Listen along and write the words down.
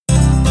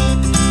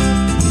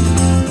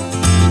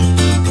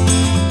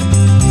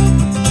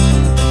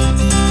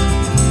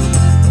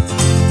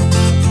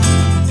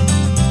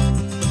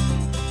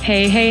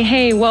Hey, hey,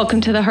 hey,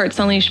 welcome to the Hearts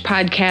Unleashed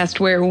podcast,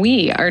 where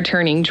we are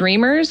turning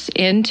dreamers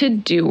into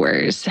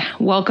doers.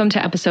 Welcome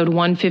to episode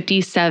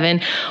 157,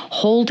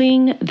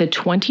 Holding the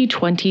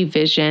 2020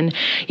 Vision.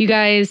 You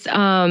guys,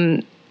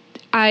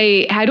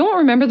 I don't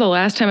remember the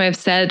last time I've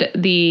said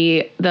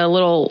the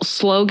little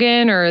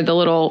slogan or the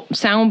little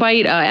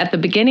soundbite at the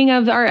beginning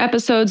of our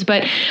episodes,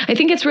 but I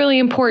think it's really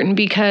important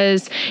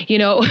because, you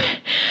know,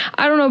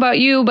 I don't know about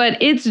you,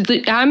 but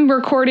I'm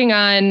recording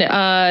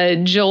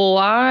on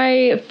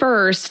July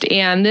 1st,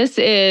 and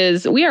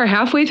we are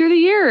halfway through the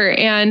year.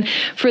 And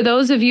for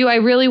those of you, I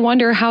really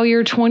wonder how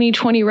your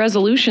 2020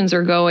 resolutions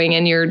are going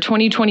and your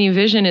 2020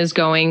 vision is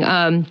going.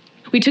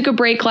 We took a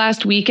break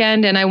last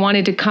weekend, and I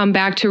wanted to come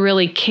back to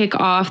really kick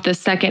off the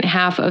second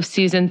half of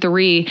season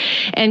 3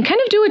 and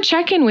kind of do a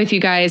check-in with you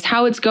guys,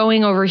 how it's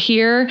going over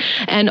here,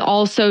 and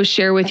also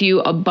share with you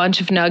a bunch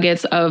of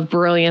nuggets of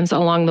brilliance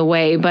along the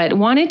way. But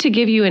wanted to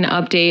give you an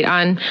update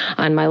on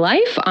my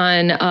life,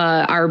 on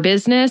our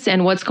business,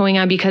 and what's going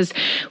on because,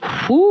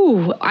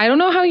 I don't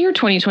know how your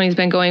 2020 has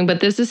been going, but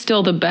this is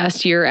still the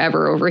best year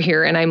ever over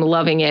here, and I'm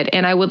loving it.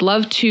 And I would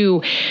love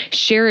to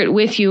share it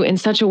with you in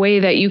such a way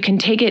that you can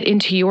take it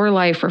into your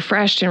life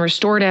refreshed and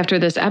restored after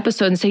this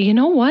episode and say, you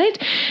know what?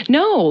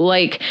 No,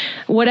 like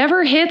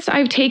whatever hits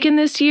I've taken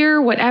this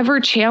year, whatever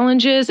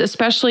challenges,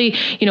 especially,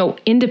 you know,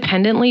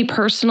 independently,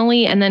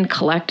 personally, and then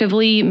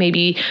collectively,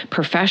 maybe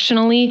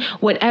professionally,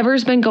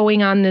 whatever's been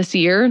going on this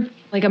year.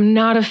 Like, I'm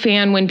not a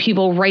fan when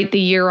people write the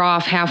year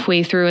off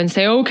halfway through and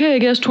say, okay, I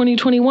guess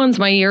 2021's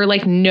my year.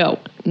 Like, no.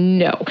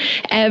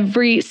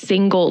 Every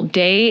single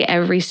day,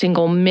 every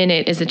single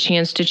minute is a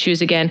chance to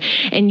choose again.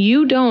 And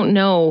you don't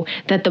know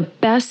that the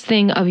best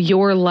thing of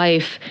your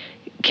life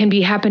can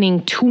be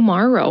happening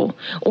tomorrow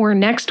or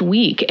next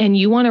week, and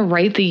you want to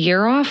write the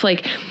year off.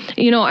 Like,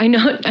 you know, I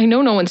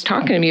know no one's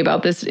talking to me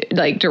about this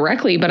like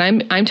directly, but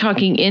I'm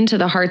talking into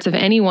the hearts of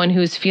anyone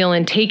who's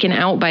feeling taken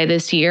out by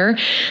this year.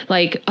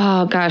 Like,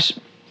 oh gosh,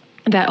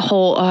 that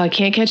whole, I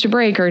can't catch a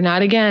break, or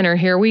not again, or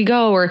here we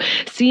go, or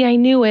see, I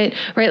knew it,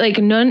 right? Like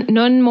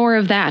none more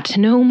of that,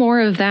 no more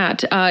of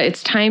that.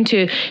 It's time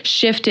to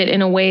shift it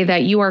in a way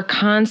that you are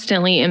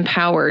constantly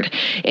empowered.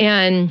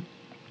 And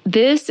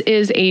this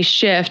is a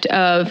shift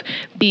of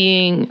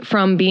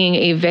from being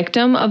a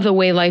victim of the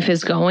way life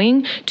is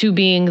going to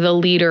being the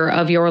leader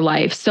of your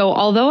life. So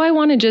although I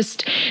want to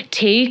just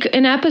take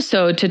an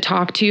episode to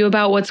talk to you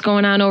about what's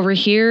going on over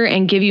here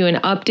and give you an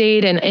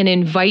update and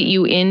invite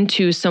you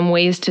into some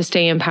ways to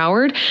stay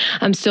empowered,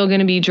 I'm still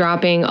going to be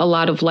dropping a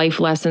lot of life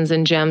lessons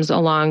and gems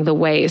along the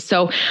way.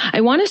 So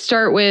I want to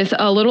start with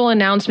a little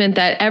announcement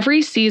that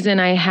every season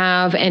I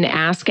have an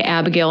Ask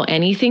Abigail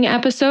Anything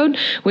episode,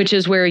 which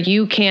is where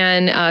you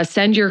can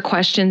send your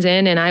questions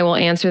in and I will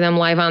answer them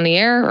live on the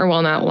air, or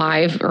well, not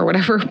live or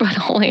whatever, but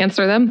I'll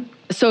answer them.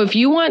 So if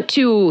you want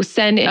to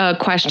send a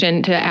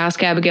question to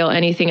Ask Abigail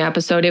Anything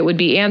episode, it would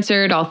be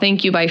answered. I'll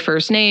thank you by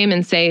first name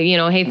and say, you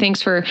know, hey,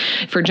 thanks for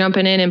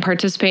jumping in and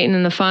participating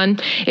in the fun.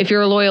 If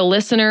you're a loyal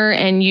listener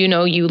and, you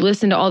know, you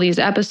listen to all these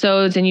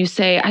episodes and you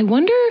say, I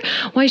wonder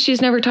why she's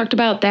never talked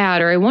about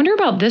that, or I wonder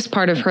about this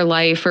part of her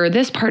life or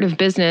this part of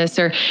business,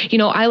 or, you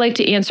know, I like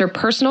to answer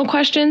personal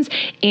questions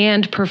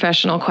and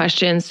professional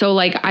questions. So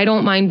like, I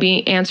don't mind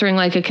answering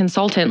like a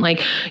consultant,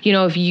 like, you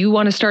know, if you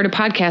want to start a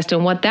podcast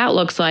and what that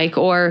looks like,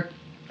 or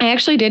I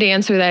actually did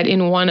answer that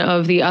in one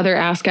of the other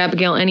Ask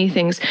Abigail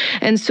Anythings.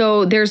 And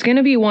so there's going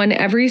to be one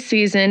every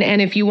season.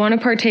 And if you want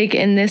to partake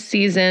in this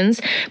season's,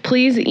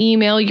 please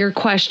email your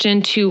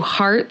question to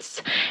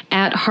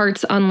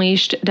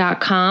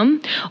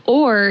hearts@heartsunleashed.com,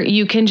 or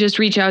you can just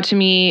reach out to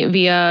me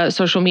via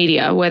social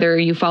media, whether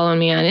you follow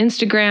me on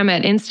Instagram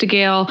at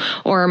Instagale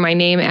or my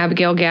name,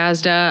 Abigail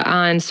Gazda,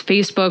 on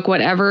Facebook,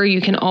 whatever. You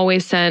can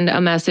always send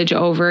a message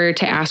over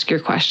to ask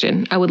your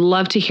question. I would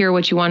love to hear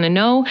what you want to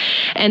know.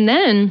 And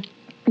then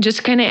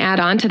just kind of add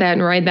on to that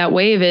and ride that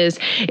wave is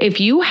if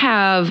you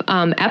have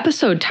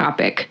episode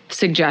topic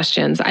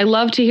suggestions, I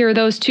love to hear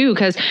those too,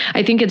 because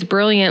I think it's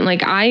brilliant.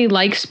 Like, I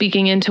like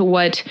speaking into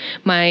what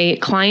my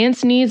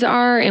clients' needs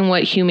are and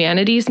what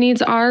humanity's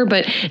needs are.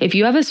 But if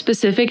you have a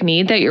specific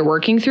need that you're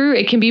working through,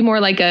 it can be more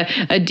like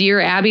a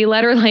Dear Abby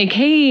letter, like,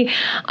 hey,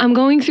 I'm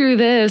going through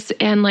this,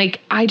 and like,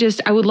 I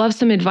would love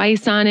some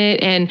advice on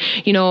it. And,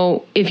 you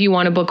know, if you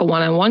want to book a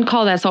one-on-one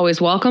call, that's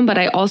always welcome. But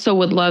I also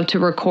would love to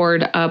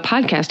record a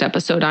podcast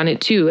episode on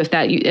it too, if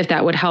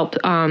that would help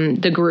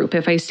the group,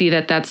 if I see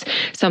that that's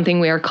something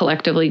we are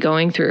collectively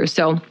going through.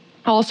 So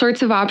all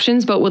sorts of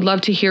options, but would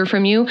love to hear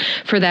from you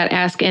for that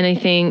Ask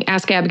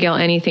Abigail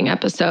Anything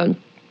episode.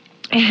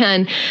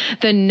 And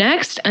the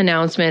next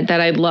announcement that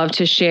I'd love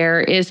to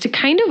share is to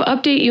kind of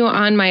update you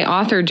on my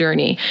author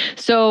journey.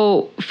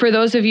 So for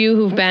those of you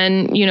who've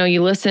been, you know,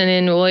 you listen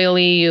in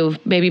loyally, you've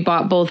maybe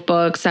bought both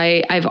books.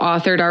 I've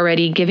authored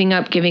already Giving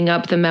Up,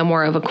 the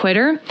Memoir of a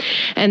Quitter.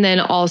 And then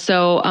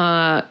also,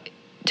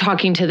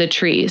 Talking to the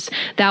Trees.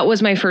 That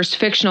was my first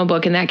fictional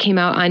book, and that came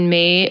out on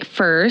May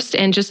 1st.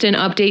 And just an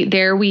update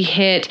there, we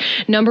hit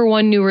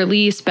 #1 new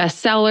release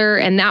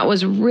bestseller, and that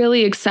was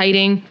really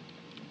exciting.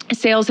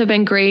 Sales have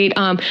been great.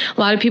 A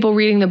lot of people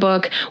reading the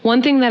book.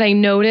 One thing that I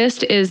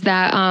noticed is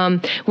that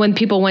when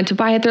people went to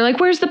buy it, they're like,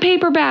 where's the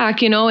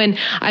paperback? And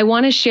I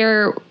want to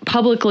share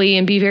publicly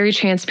and be very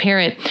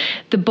transparent.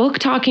 The book,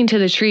 Talking to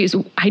the Trees,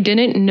 I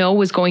didn't know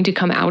was going to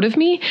come out of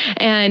me.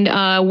 And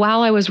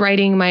while I was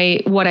writing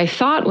what I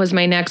thought was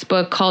my next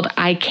book called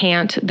I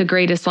Can't, The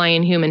Greatest Lie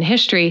in Human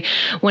History,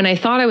 when I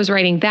thought I was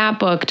writing that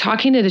book,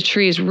 Talking to the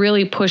Trees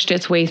really pushed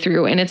its way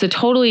through. And it's a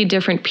totally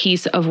different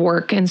piece of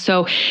work. And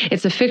so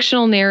it's a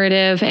fictional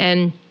narrative,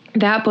 and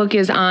that book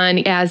is on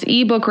as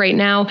ebook right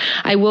now.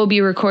 I will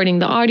be recording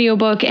the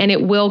audiobook, and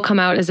it will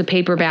come out as a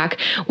paperback.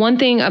 One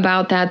thing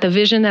about that, the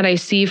vision that I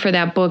see for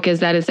that book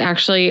is that it's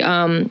actually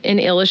an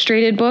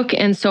illustrated book.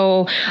 And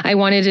so I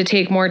wanted to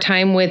take more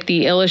time with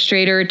the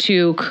illustrator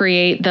to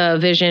create the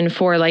vision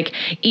for like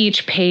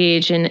each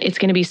page. And it's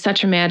going to be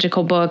such a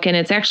magical book. And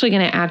it's actually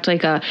going to act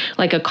like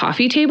a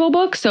coffee table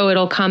book. So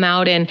it'll come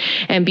out and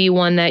be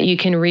one that you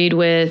can read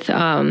with,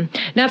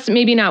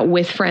 maybe not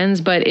with friends,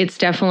 but it's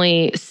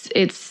definitely,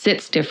 it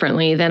sits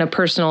differently than a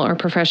personal or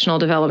professional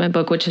development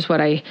book, which is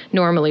what I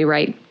normally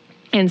write.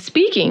 And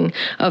speaking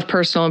of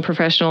personal and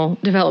professional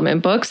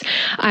development books,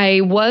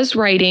 I was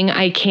writing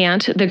I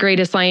Can't, The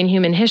Greatest Lie in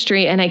Human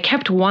History, and I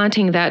kept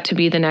wanting that to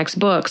be the next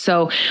book.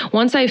 So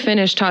once I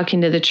finished Talking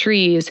to the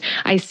Trees,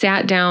 I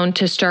sat down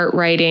to start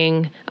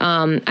writing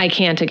I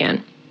Can't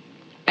again.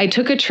 I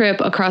took a trip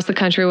across the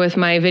country with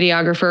my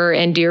videographer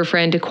and dear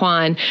friend,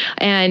 Daquan.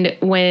 And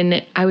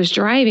when I was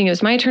driving, it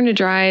was my turn to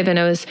drive, and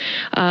I was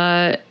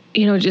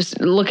just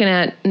looking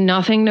at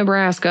nothing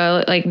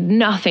Nebraska, like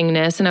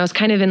nothingness. And I was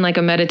kind of in like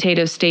a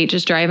meditative state,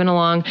 just driving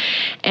along.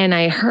 And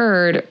I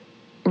heard,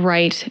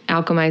 write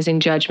Alchemizing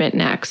Judgment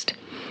next,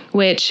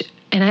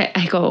 and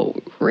I go,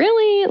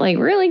 really? Like,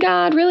 really,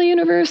 God? Really,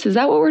 universe? Is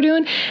that what we're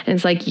doing? And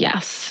it's like,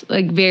 yes,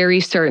 like very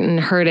certain,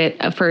 heard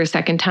it for a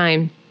second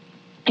time.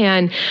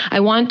 And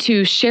I want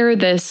to share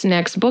this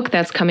next book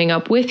that's coming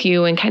up with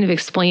you and kind of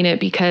explain it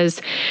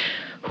because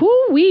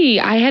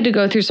I had to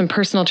go through some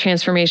personal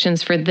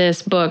transformations for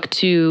this book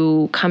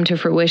to come to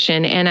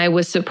fruition. And I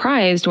was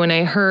surprised when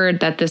I heard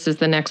that this is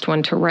the next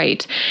one to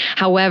write.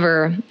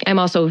 However, I'm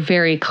also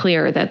very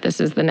clear that this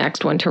is the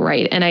next one to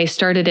write. And I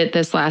started it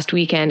this last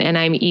weekend, and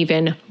I'm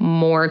even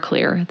more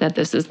clear that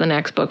this is the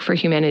next book for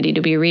humanity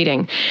to be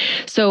reading.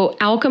 So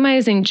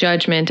Alchemizing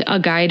Judgment, A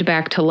Guide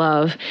Back to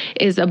Love,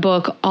 is a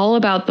book all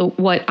about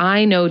what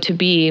I know to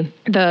be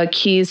the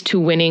keys to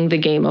winning the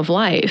game of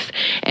life.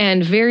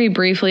 And very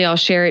briefly, I'll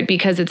share it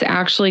because it's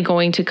actually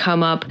going to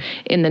come up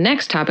in the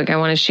next topic I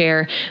want to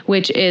share,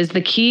 which is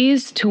the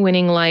keys to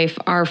winning life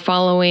are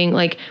following,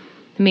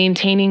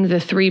 maintaining the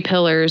 3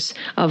 pillars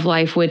of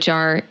life, which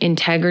are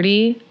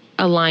integrity,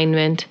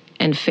 alignment,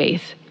 and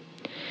faith.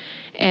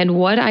 And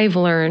what I've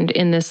learned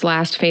in this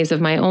last phase of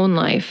my own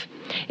life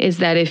is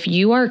that if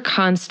you are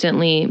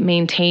constantly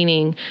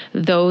maintaining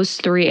those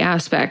 3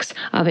 aspects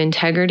of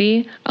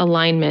integrity,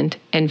 alignment,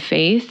 and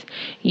faith,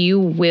 you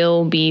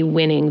will be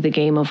winning the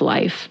game of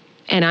life.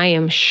 And I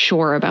am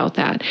sure about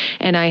that.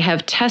 And I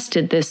have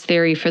tested this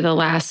theory for the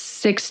last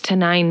 6 to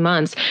 9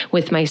 months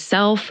with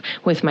myself,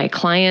 with my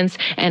clients,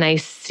 and I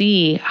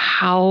see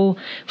how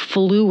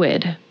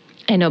fluid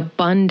and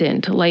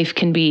abundant life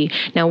can be.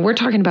 Now, we're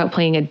talking about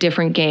playing a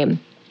different game.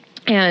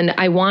 And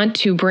I want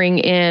to bring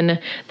in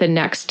the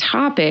next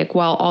topic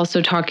while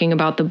also talking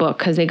about the book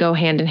because they go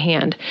hand in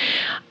hand.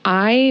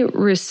 I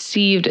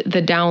received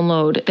the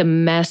download, the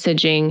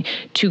messaging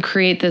to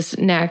create this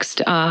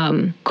next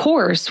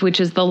course,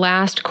 which is the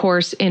last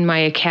course in my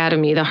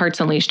academy, the Hearts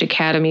Unleashed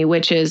Academy,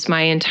 which is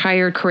my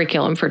entire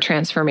curriculum for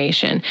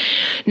transformation.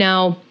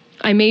 Now,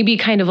 I may be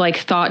kind of like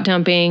thought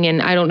dumping,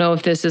 and I don't know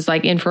if this is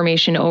like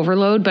information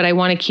overload, but I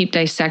want to keep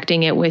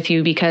dissecting it with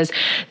you because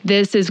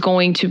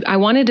I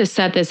wanted to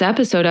set this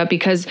episode up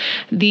because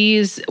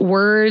these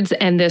words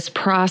and this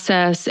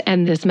process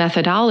and this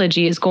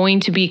methodology is going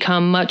to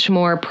become much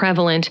more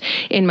prevalent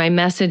in my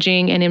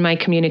messaging and in my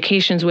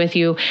communications with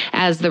you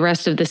as the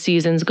rest of the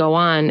seasons go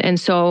on. And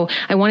so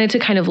I wanted to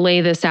kind of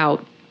lay this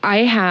out.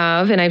 I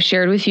have, and I've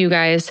shared with you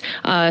guys,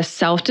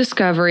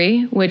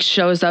 self-discovery, which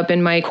shows up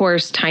in my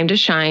course, Time to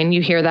Shine.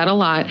 You hear that a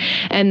lot.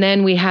 And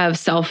then we have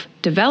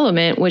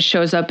self-development, which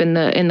shows up in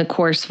the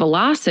course,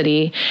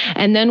 Velocity.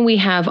 And then we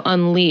have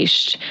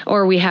Unleashed,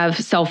 or we have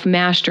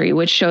self-mastery,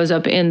 which shows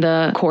up in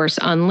the course,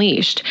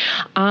 Unleashed.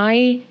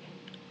 I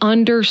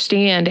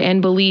understand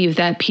and believe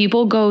that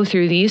people go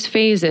through these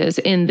phases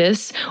in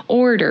this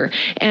order,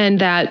 and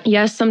that,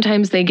 yes,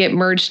 sometimes they get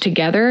merged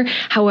together.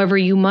 However,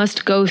 you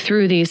must go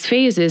through these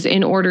phases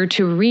in order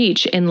to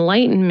reach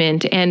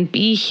enlightenment and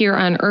be here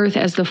on earth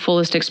as the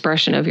fullest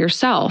expression of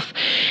yourself.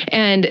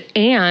 And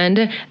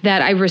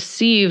that I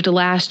received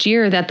last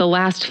year that the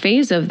last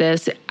phase of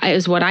this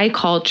is what I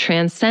call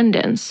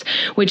transcendence,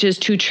 which is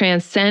to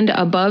transcend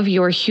above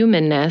your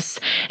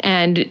humanness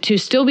and to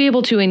still be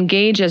able to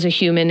engage as a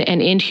human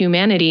and in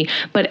humanity,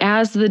 but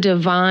as the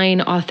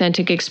divine,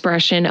 authentic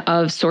expression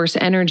of source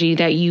energy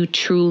that you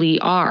truly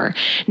are.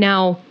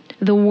 Now,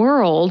 the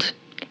world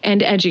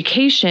and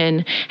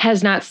education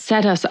has not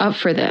set us up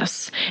for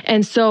this.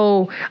 And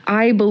so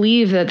I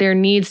believe that there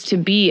needs to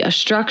be a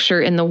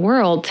structure in the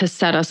world to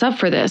set us up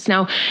for this.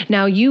 Now,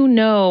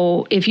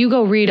 if you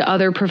go read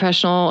other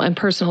professional and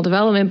personal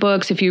development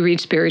books, if you read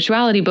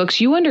spirituality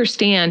books, you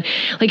understand,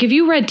 like if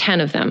you read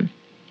 10 of them,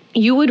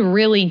 you would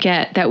really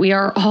get that we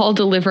are all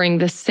delivering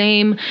the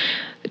same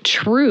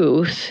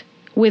truth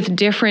with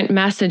different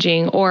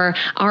messaging or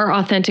our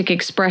authentic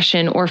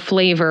expression or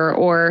flavor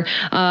or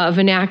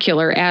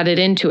vernacular added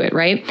into it,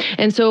 right?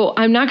 And so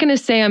I'm not going to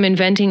say I'm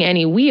inventing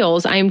any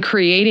wheels. I'm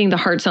creating the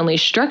Hearts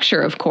Unleashed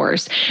structure, of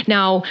course.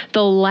 Now,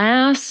 the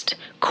last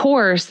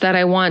course that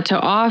I want to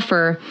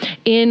offer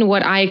in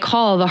what I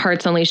call the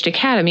Hearts Unleashed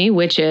Academy,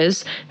 which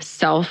is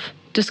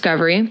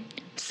self-discovery,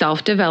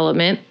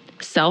 self-development,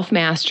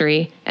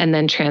 self-mastery, and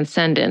then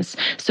transcendence.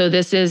 So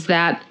this is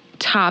that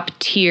top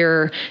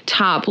tier,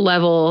 top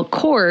level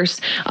course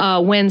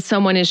when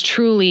someone is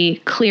truly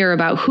clear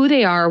about who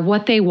they are,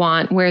 what they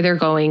want, where they're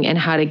going, and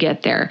how to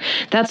get there.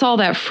 That's all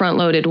that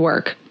front-loaded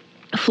work.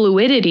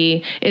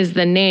 Fluidity is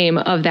the name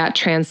of that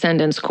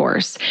transcendence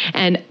course.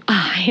 And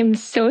I am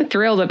so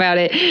thrilled about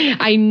it.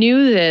 I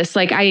knew this,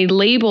 like I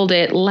labeled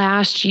it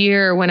last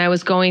year when I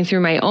was going through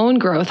my own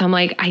growth. I'm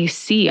like, I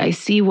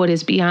see what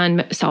is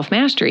beyond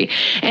self-mastery.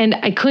 And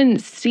I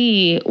couldn't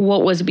see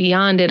what was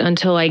beyond it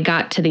until I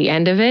got to the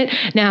end of it.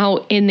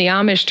 Now, in the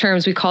Amish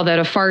terms, we call that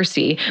a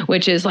Farsi,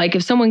 which is like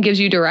if someone gives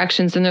you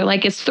directions and they're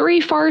like, it's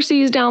 3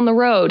 Farsis down the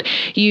road,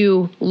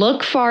 you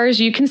look far as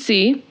you can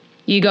see.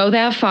 You go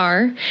that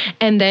far,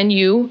 and then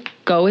you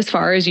go as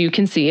far as you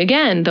can see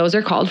again. Those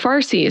are called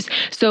Farsis.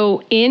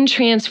 So in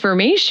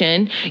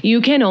transformation,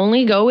 you can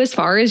only go as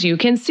far as you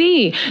can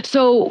see.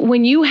 So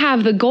when you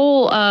have the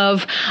goal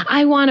of,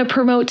 I want to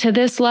promote to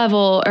this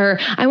level, or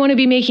I want to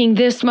be making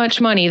this much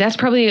money, that's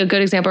probably a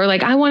good example. Or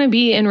like, I want to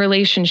be in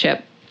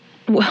relationship.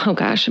 Oh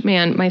gosh,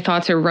 man, my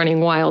thoughts are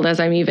running wild as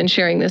I'm even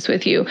sharing this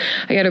with you.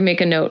 I got to make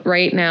a note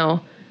right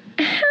now.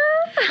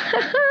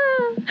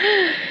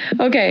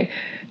 Okay.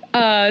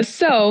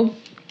 So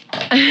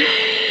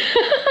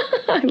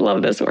I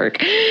love this work.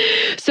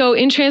 So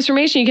in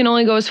transformation, you can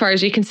only go as far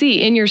as you can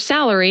see. In your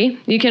salary,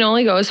 you can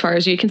only go as far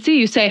as you can see.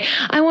 You say,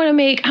 I want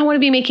to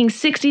be making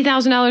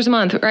 $60,000 a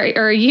month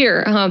or a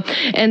year.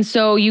 And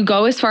so you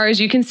go as far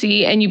as you can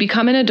see and you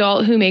become an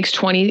adult who makes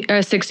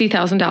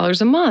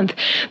 $60,000 a month.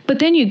 But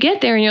then you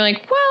get there and you're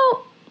like,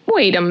 well,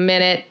 wait a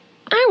minute.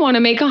 I want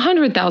to make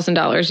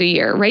 $100,000 a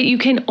year, right? You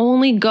can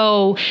only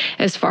go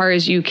as far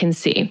as you can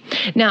see.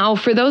 Now,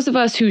 for those of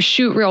us who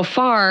shoot real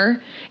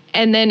far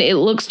and then it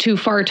looks too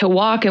far to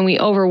walk and we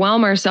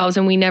overwhelm ourselves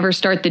and we never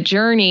start the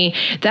journey,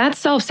 that's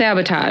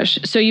self-sabotage.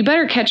 So you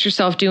better catch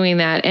yourself doing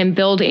that and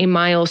build a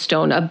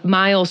milestone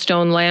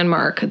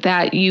landmark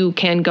that you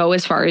can go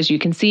as far as you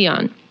can see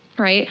on.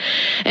 Right.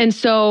 And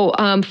so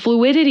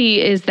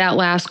fluidity is that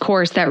last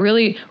course that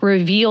really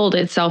revealed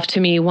itself to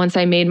me once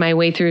I made my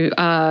way through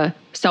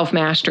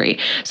self-mastery.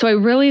 So I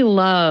really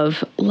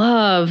love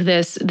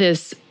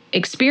this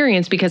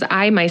experience because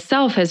I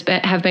myself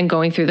have been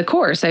going through the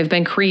course. I've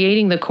been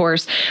creating the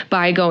course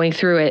by going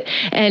through it.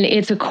 And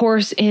it's a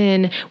course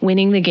in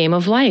winning the game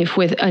of life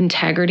with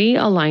integrity,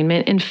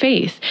 alignment, and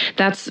faith.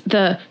 That's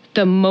the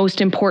most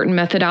important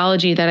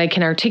methodology that I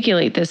can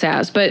articulate this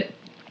as. But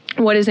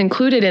what is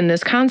included in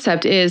this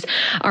concept is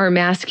our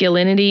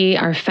masculinity,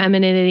 our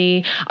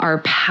femininity, our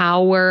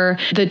power,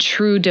 the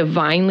true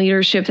divine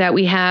leadership that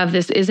we have.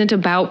 This isn't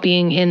about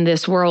being in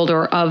this world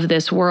or of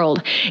this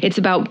world. It's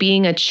about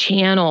being a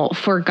channel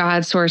for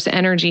God's source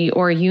energy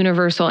or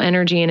universal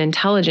energy and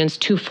intelligence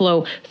to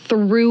flow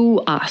through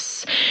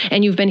us.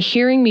 And you've been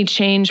hearing me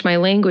change my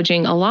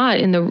languaging a lot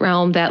in the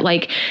realm that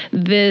like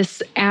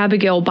this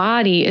Abigail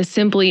body is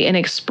simply an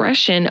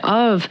expression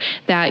of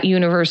that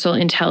universal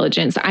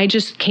intelligence. I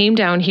just came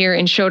down here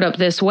and showed up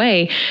this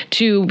way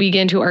to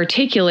begin to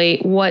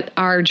articulate what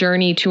our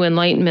journey to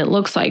enlightenment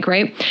looks like,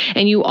 right?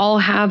 And you all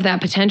have that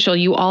potential.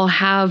 You all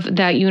have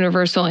that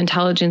universal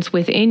intelligence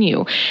within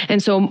you.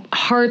 And so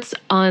Hearts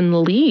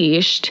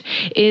Unleashed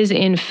is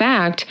in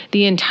fact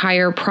the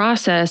entire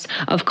process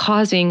of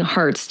causing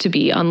hearts to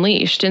be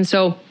unleashed. And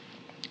so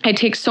I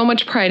take so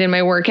much pride in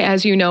my work,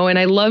 as you know, and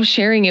I love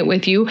sharing it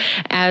with you,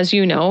 as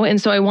you know.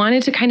 And so I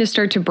wanted to kind of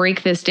start to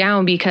break this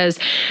down because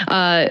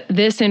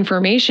this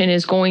information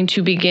is going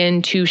to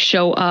begin to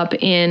show up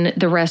in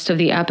the rest of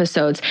the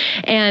episodes.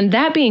 And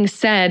that being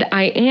said,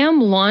 I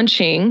am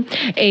launching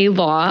a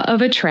Law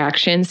of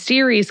Attraction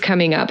series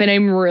coming up, and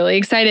I'm really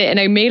excited. And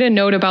I made a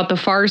note about the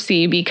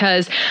Farsi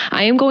because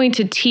I am going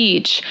to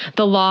teach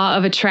the Law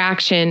of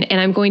Attraction, and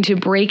I'm going to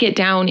break it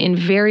down in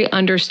very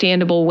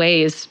understandable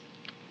ways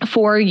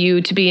for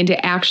you to begin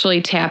to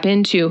actually tap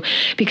into.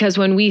 Because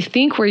when we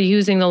think we're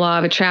using the law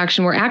of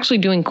attraction, we're actually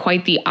doing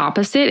quite the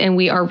opposite, and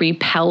we are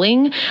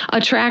repelling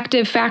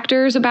attractive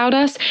factors about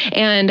us.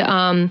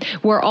 And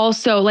we're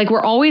also like,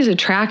 we're always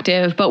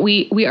attractive, but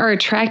we are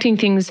attracting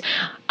things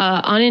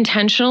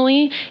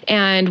unintentionally,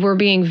 and we're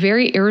being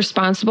very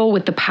irresponsible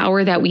with the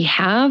power that we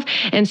have.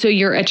 And so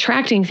you're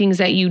attracting things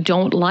that you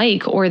don't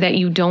like or that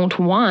you don't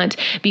want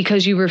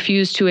because you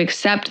refuse to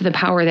accept the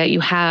power that you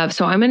have.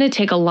 So I'm going to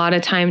take a lot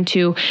of time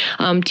to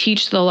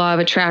teach the law of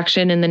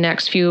attraction in the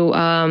next few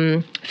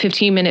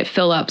 15-minute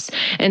fill-ups.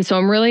 And so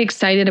I'm really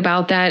excited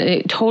about that.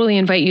 I totally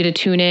invite you to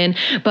tune in.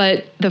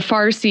 But the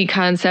Farsi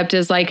concept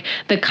is like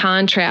the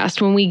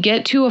contrast. When we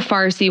get to a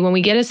Farsi, when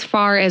we get as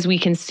far as we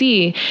can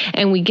see,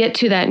 and we get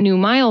to that new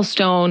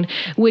milestone,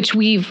 which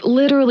we've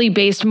literally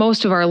based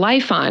most of our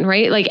life on,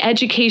 right? Like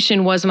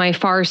education was my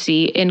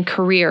Farsi in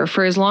career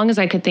for as long as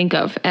I could think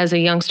of as a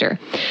youngster.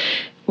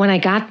 When I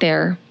got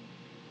there,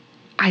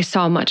 I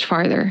saw much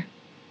farther.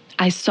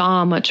 I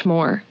saw much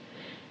more.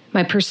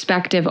 My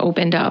perspective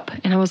opened up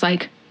and I was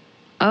like,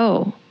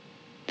 oh,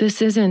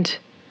 this isn't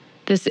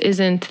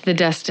the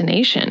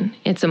destination.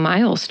 It's a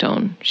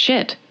milestone.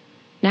 Shit.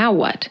 Now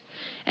what?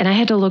 And I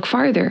had to look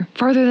farther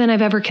than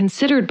I've ever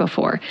considered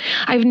before.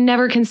 I've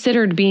never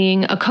considered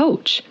being a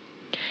coach.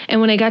 And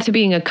when I got to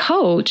being a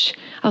coach,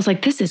 I was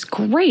like, this is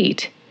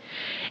great.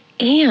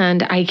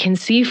 And I can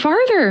see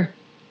farther.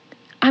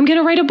 I'm going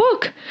to write a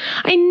book.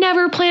 I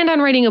never planned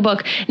on writing a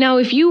book. Now,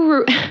 if you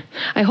were,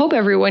 I hope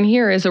everyone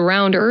here is a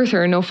round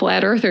earther, no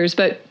flat earthers,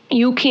 but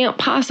you can't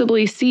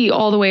possibly see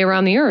all the way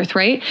around the earth,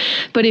 right?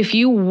 But if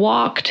you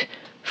walked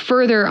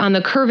further on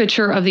the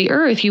curvature of the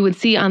earth, you would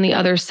see on the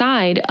other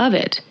side of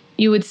it.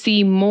 You would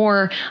see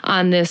more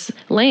on this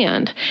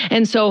land.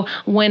 And so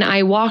when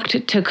I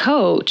walked to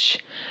coach,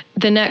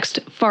 the next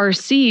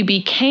Farsi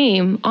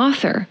became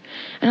author.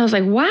 And I was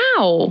like,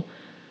 wow.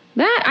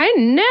 That I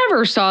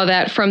never saw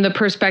that from the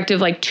perspective,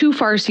 like 2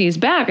 Farsis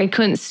back. I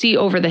couldn't see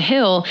over the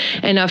hill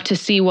enough to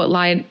see what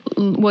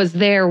was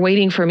there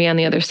waiting for me on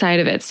the other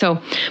side of it.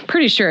 So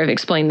pretty sure I've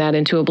explained that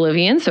into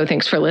oblivion. So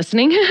thanks for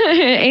listening.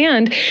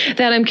 And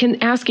that I'm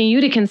asking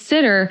you to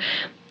consider,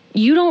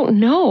 you don't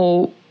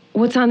know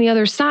what's on the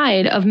other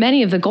side of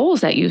many of the goals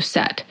that you've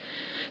set.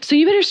 So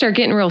you better start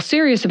getting real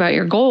serious about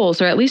your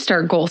goals, or at least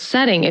start goal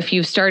setting if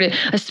you've started,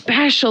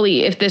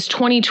 especially if this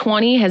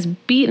 2020 has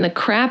beaten the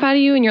crap out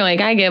of you and you're like,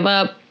 I give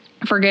up,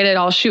 forget it,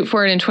 I'll shoot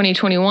for it in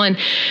 2021.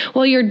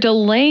 Well, you're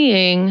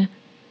delaying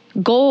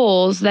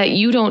goals that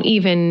you don't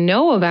even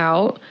know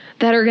about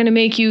that are going to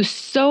make you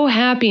so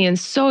happy and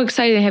so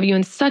excited to have you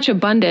in such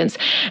abundance.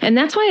 And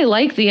that's why I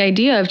like the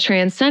idea of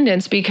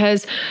transcendence,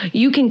 because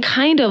you can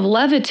kind of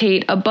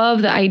levitate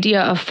above the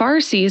idea of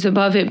Farsis,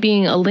 above it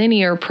being a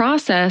linear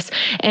process,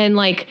 and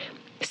like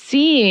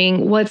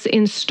seeing what's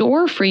in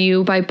store for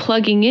you by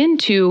plugging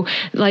into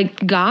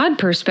like God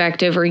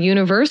perspective or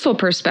universal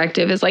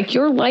perspective. Is like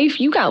your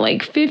life, you got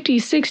like 50,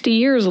 60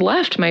 years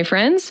left, my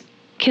friends.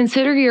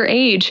 Consider your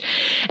age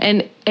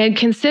and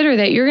consider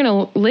that you're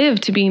going to live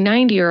to be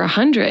 90 or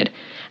 100.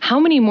 How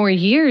many more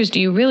years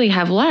do you really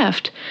have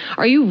left?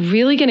 Are you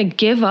really going to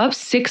give up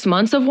 6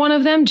 months of one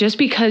of them just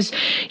because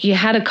you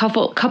had a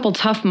couple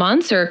tough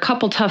months or a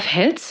couple tough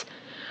hits?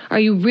 Are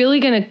you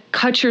really going to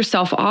cut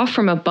yourself off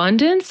from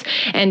abundance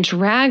and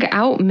drag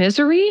out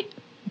misery?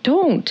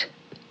 Don't.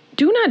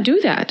 Do not do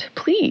that,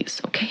 please,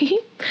 okay?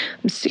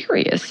 I'm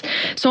serious.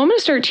 So I'm going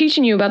to start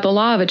teaching you about the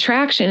law of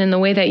attraction and the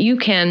way that you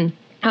can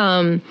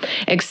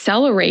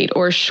accelerate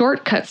or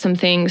shortcut some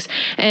things.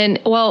 And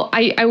well,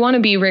 I want to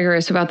be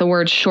rigorous about the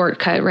word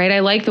shortcut, right? I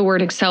like the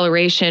word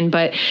acceleration,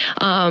 but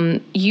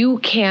you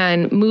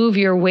can move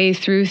your way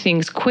through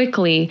things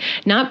quickly,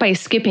 not by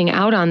skipping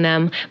out on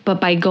them,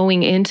 but by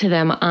going into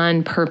them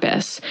on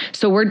purpose.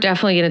 So we're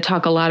definitely going to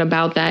talk a lot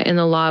about that in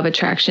the Law of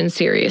Attraction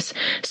series.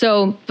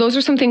 So those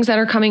are some things that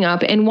are coming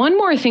up. And one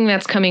more thing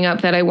that's coming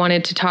up that I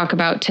wanted to talk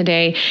about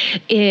today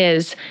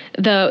is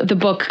the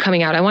book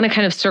coming out. I want to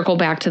kind of circle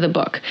back to the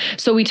book.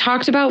 So we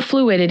talked about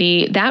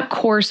fluidity. That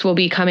course will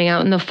be coming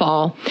out in the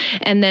fall.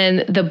 And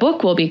then the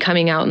book will be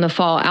coming out in the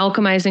fall,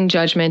 Alchemizing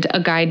Judgment,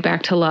 A Guide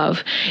Back to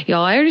Love.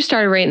 Y'all, I already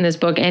started writing this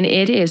book and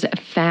it is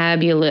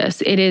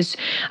fabulous.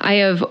 I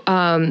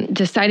have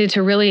decided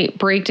to really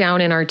break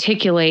down and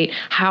articulate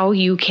how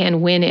you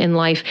can win in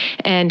life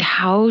and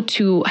how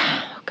to,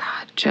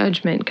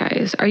 judgment,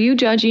 guys. Are you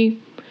judgy?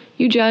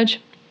 You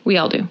judge? We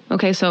all do.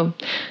 Okay, so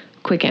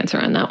quick answer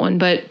on that one.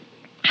 But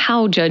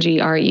how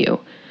judgy are you?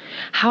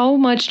 How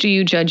much do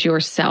you judge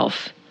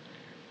yourself?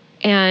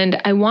 And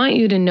I want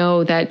you to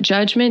know that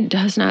judgment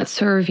does not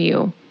serve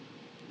you.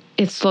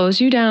 It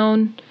slows you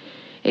down.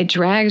 It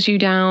drags you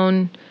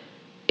down.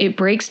 It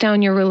breaks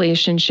down your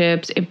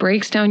relationships. It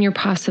breaks down your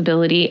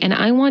possibility. And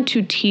I want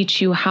to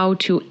teach you how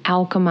to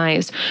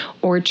alchemize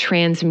or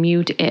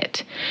transmute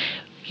it.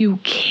 You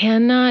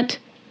cannot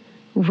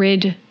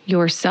rid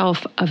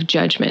yourself of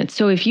judgment.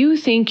 So if you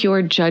think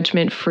you're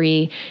judgment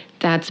free,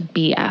 that's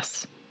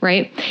BS.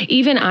 Right?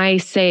 Even I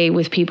say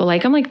with people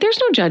I'm like, there's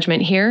no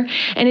judgment here.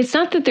 And it's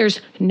not that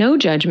there's no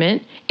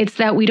judgment. It's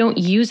that we don't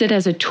use it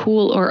as a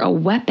tool or a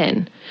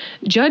weapon.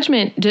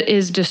 Judgment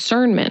is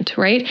discernment,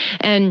 right?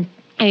 And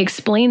I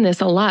explain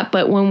this a lot,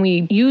 but when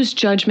we use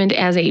judgment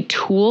as a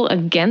tool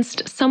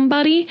against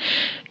somebody,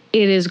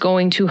 it is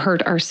going to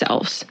hurt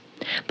ourselves.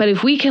 But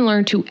if we can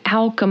learn to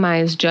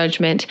alchemize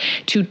judgment,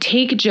 to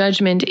take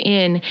judgment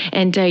in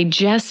and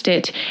digest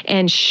it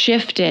and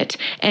shift it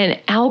and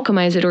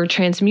alchemize it or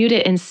transmute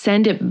it and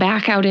send it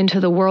back out into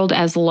the world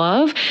as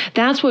love,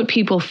 that's what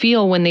people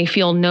feel when they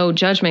feel no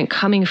judgment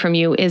coming from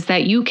you, is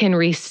that you can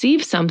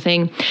receive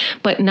something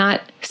but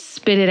not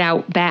spit it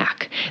out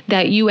back,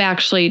 that you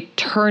actually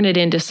turn it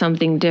into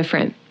something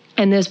different.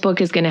 And this book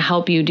is going to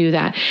help you do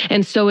that.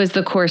 And so is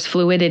the Course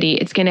Fluidity.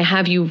 It's going to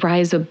have you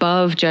rise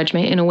above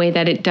judgment in a way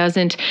that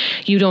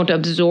you don't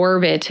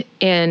absorb it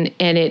and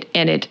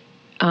it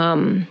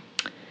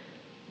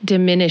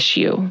diminish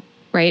you,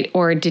 right?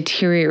 Or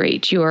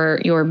deteriorate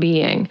your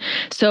being.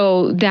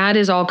 So that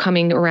is all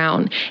coming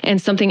around. And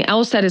something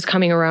else that is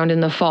coming around in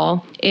the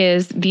fall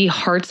is the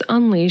Hearts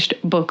Unleashed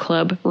Book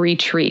Club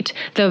retreat,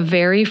 the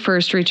very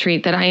first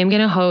retreat that I am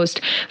going to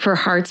host for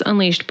Hearts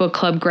Unleashed Book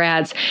Club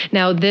grads.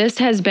 Now, this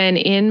has been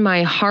in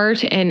my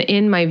heart and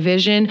in my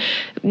vision,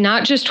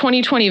 not just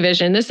 2020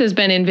 vision. This has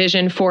been in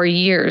vision for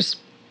years.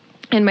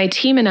 And my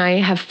team and I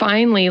have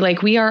finally,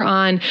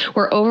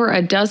 we're over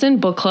a dozen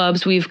book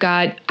clubs. We've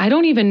got, I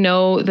don't even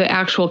know the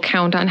actual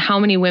count on how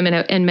many women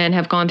and men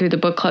have gone through the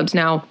book clubs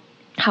now.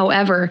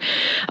 However,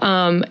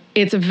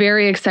 it's a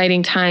very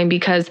exciting time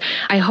because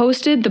I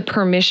hosted the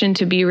Permission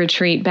to Be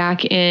retreat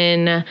back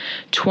in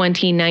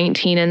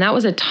 2019, and that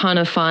was a ton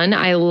of fun.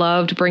 I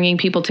loved bringing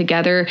people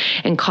together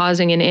and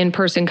causing an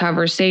in-person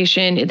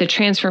conversation. The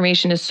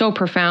transformation is so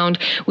profound.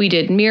 We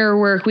did mirror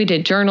work, we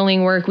did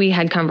journaling work, we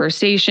had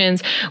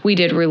conversations, we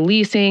did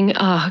releasing,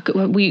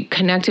 we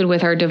connected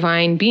with our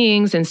divine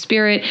beings and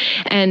spirit,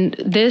 and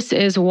this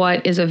is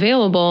what is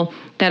available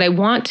that I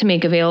want to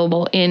make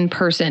available in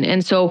person.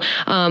 And so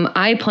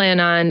I plan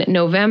on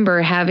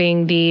November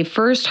having the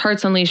first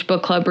Hearts Unleashed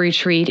Book Club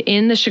retreat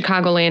in the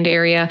Chicagoland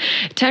area,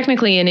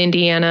 technically in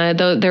Indiana,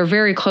 though they're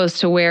very close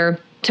to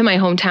my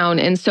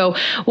hometown. And so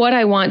what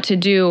I want to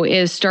do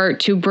is start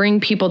to bring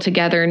people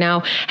together.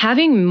 Now,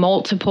 having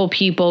multiple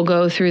people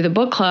go through the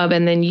book club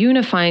and then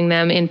unifying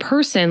them in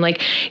person,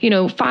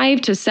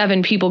 5 to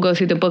 7 people go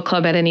through the book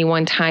club at any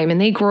one time,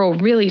 and they grow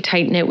really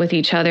tight-knit with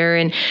each other,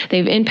 and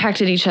they've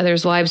impacted each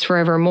other's lives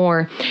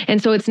forevermore.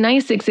 And so it's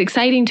nice, it's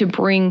exciting to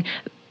bring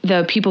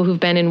the people who've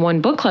been in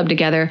one book club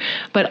together,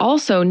 but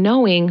also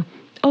knowing,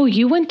 oh,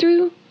 you went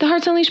through the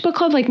Hearts Unleashed Book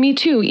Club? Like, me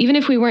too. Even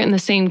if we weren't in the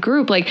same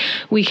group,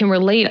 we can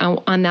relate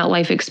on that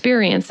life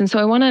experience. And so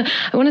I want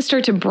to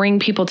start to bring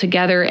people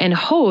together and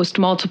host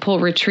multiple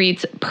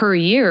retreats per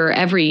year,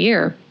 every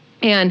year.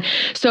 And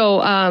so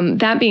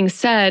that being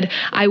said,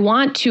 I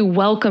want to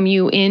welcome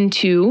you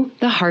into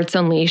the Hearts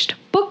Unleashed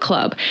Book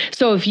Club.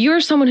 So if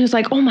you're someone who's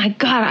like, oh my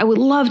God, I would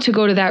love to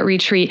go to that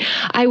retreat,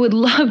 I would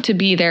love to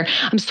be there,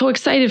 I'm so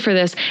excited for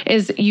this,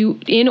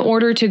 in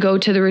order to go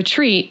to the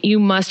retreat,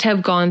 you must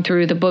have gone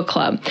through the book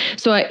club.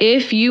 So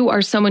if you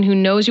are someone who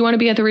knows you want to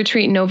be at the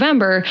retreat in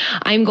November,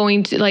 I'm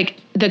going to,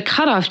 the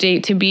cutoff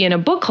date to be in a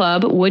book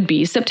club would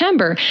be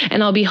September.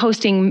 And I'll be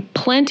hosting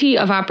plenty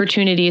of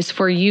opportunities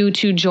for you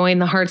to join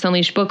the Hearts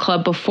Unleashed Book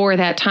Club before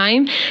that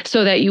time,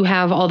 so that you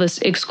have all this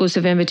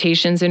exclusive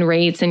invitations and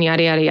rates and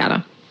yada, yada,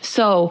 yada.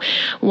 So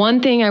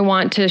one thing I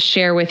want to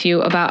share with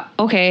you about,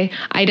 okay,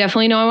 I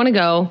definitely know I want to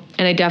go,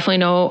 and I definitely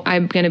know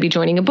I'm going to be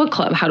joining a book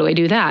club. How do I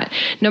do that?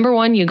 Number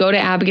one, you go to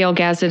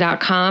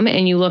abigailgazda.com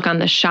and you look on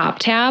the shop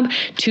tab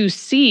to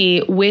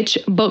see which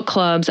book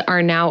clubs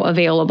are now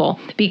available,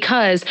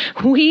 because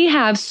we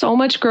have so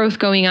much growth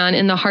going on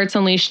in the Hearts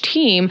Unleashed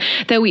team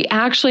that we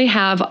actually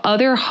have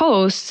other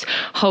hosts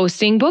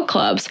hosting book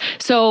clubs.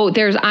 So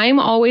I'm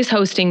always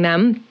hosting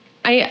them.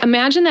 I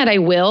imagine that I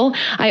will.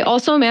 I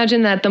also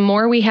imagine that the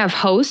more we have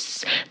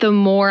hosts, the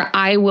more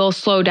I will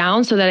slow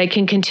down so that I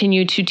can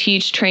continue to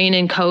teach, train,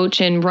 and coach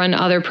and run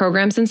other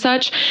programs and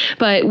such.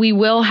 But we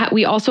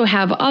also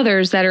have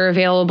others that are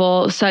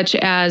available, such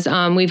as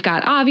we've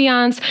got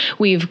Aviance,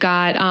 we've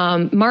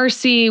got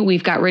Marcy,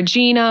 we've got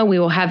Regina, we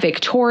will have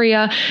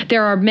Victoria.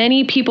 There are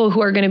many people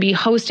who are going to be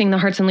hosting the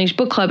Hearts Unleashed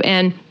Book Club,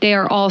 and they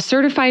are all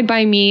certified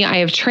by me. I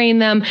have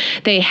trained them.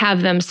 They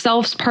have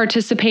themselves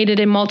participated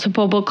in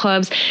multiple book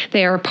clubs.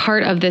 They are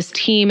part of this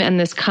team and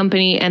this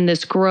company and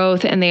this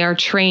growth, and they are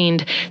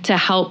trained to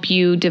help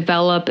you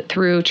develop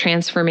through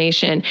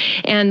transformation.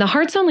 And the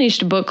Hearts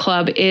Unleashed Book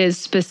Club is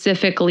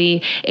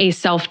specifically a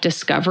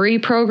self-discovery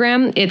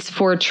program. It's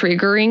for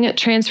triggering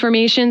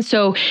transformation.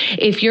 So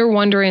if you're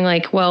wondering,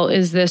 well,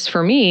 is this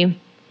for me?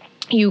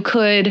 You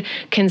could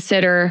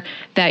consider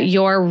that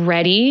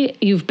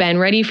you've been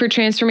ready for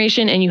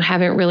transformation and you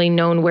haven't really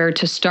known where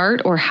to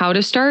start or how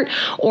to start,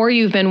 or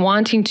you've been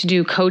wanting to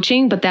do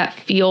coaching, but that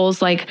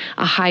feels like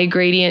a high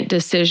gradient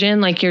decision,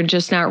 like you're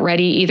just not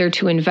ready either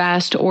to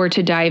invest or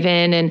to dive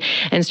in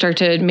and start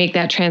to make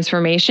that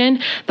transformation.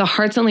 The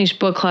Hearts Unleashed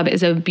Book Club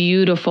is a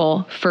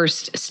beautiful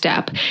first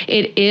step.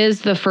 It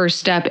is the first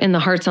step in the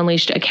Hearts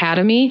Unleashed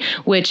Academy,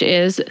 which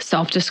is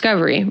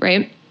self-discovery,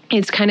 right?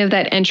 it's kind of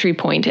that entry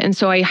point. And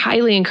so I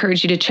highly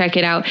encourage you to check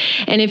it out.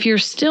 And if you're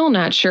still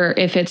not sure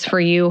if it's for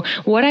you,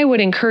 what I would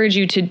encourage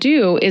you to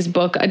do is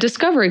book a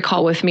discovery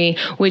call with me,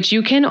 which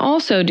you can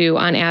also do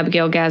on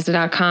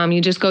abigailgazda.com.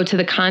 You just go to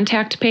the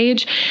contact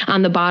page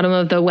on the bottom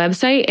of the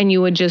website, and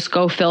you would just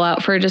go fill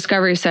out for a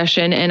discovery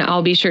session, and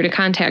I'll be sure to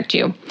contact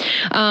you.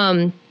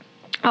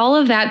 All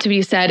of that to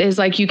be said is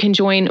like, you can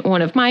join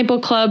one of my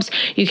book clubs,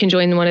 you can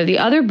join one of the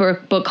other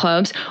book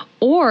clubs,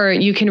 or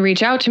you can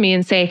reach out to me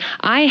and say,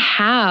 I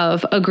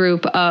have a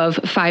group of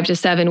 5 to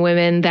 7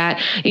 women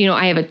that,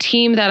 I have a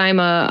team that I'm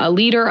a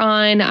leader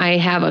on. I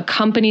have a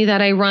company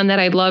that I run that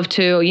I'd love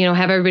to,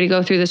 have everybody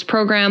go through this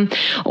program.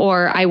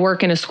 Or I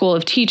work in a school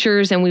of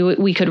teachers and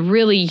we could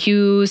really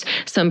use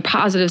some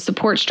positive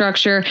support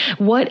structure.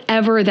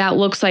 Whatever that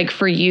looks like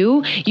for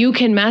you, you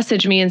can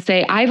message me and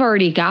say, I've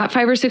already got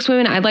 5 or 6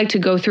 women. I'd like to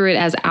go through it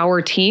as our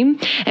team,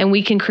 and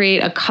we can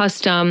create a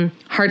custom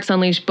Hearts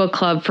Unleashed book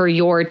club for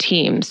your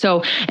team.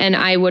 So, and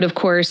I would, of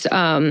course,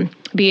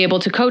 be able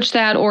to coach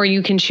that, or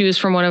you can choose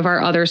from one of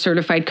our other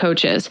certified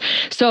coaches.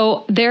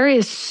 So there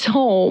is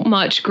so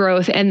much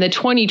growth, and the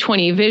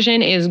 2020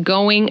 vision is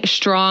going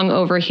strong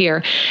over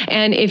here.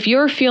 And if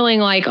you're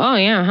feeling like, oh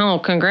yeah, hell,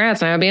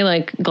 congrats, I'd be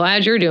like,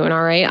 glad you're doing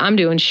all right. I'm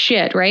doing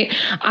shit, right?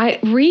 I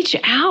reach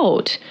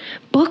out,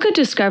 book a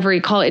discovery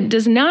call. It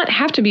does not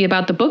have to be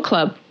about the book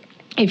club.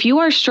 If you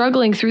are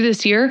struggling through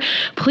this year,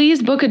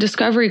 please book a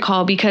discovery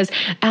call, because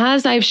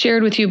as I've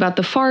shared with you about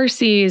the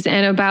Farsis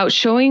and about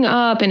showing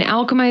up and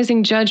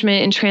alchemizing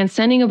judgment and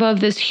transcending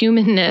above this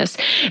humanness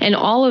and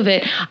all of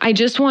it, I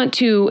just want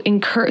to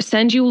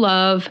send you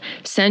love,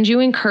 send you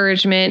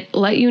encouragement,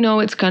 let you know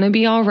it's going to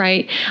be all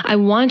right. I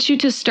want you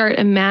to start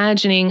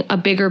imagining a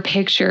bigger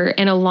picture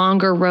and a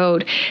longer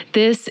road.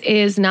 This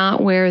is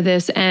not where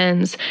this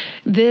ends.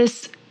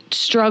 This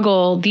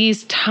struggle,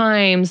 these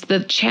times, the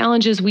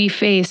challenges we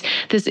face,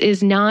 this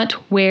is not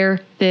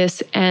where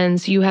this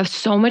ends. You have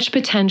so much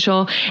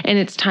potential, and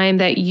it's time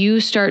that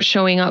you start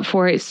showing up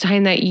for it. It's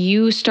time that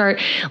you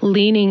start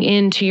leaning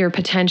into your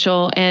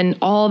potential and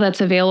all that's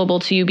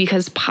available to you,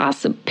 because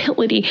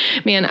possibility,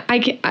 man,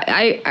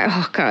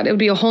 oh God, it would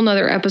be a whole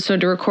nother episode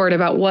to record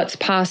about what's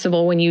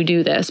possible when you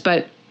do this.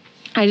 But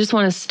I just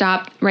want to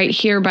stop right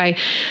here by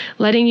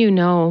letting you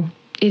know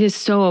it is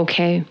so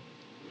okay.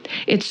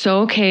 It's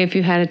so okay if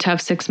you had a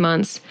tough 6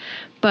 months,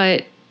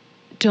 but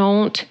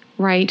don't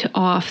write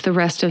off the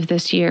rest of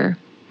this year.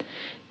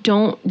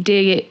 Don't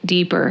dig it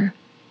deeper.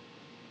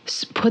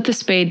 Put the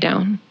spade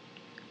down.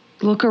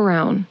 Look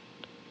around.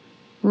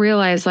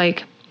 Realize,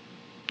 like,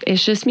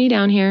 it's just me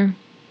down here.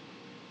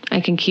 I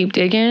can keep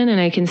digging and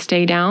I can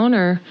stay down,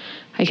 or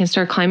I can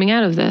start climbing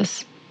out of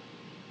this.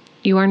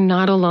 You are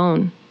not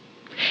alone.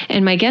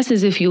 And my guess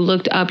is if you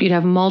looked up, you'd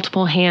have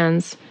multiple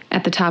hands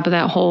at the top of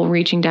that hole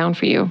reaching down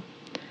for you.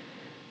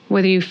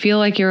 Whether you feel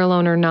like you're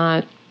alone or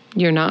not,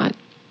 you're not.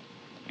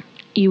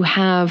 You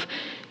have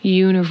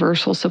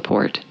universal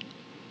support.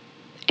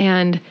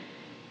 And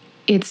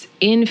it's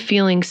in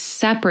feeling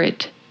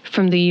separate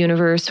from the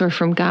universe or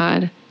from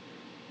God,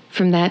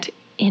 from that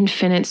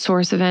infinite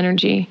source of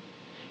energy.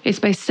 It's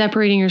by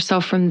separating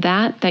yourself from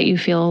that you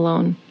feel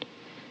alone.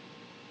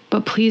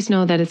 But please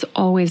know that it's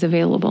always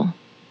available.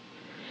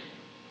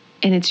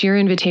 And it's your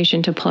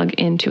invitation to plug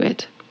into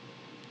it.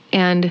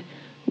 And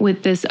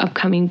with this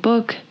upcoming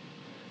book,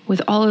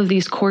 with all of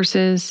these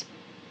courses,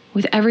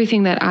 with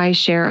everything that I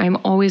share, I'm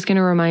always going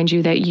to remind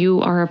you that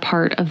you are a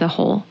part of the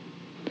whole.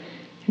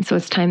 And so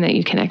it's time that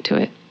you connect to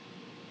it.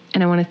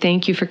 And I want to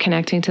thank you for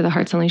connecting to the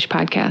Hearts Unleashed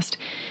podcast,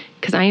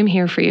 because I am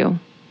here for you.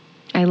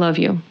 I love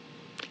you.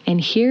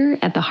 And here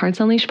at the Hearts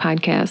Unleashed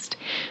podcast,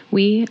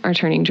 we are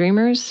turning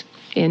dreamers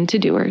into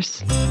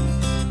doers.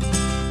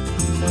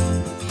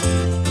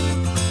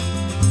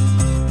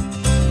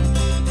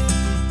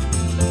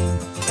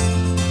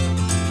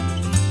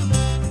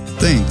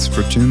 Thanks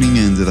for tuning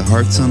in to the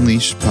Hearts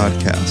Unleashed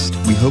podcast.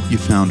 We hope you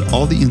found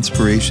all the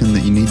inspiration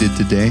that you needed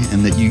today,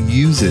 and that you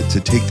use it to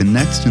take the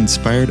next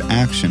inspired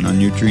action on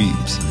your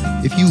dreams.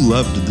 If you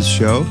loved the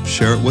show,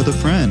 share it with a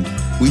friend.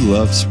 We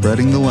love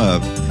spreading the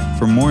love.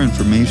 For more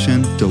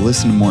information, to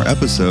listen to more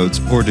episodes,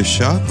 or to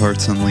shop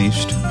Hearts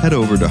Unleashed, head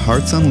over to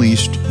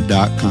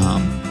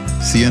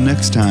heartsunleashed.com. See you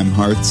next time,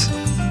 Hearts.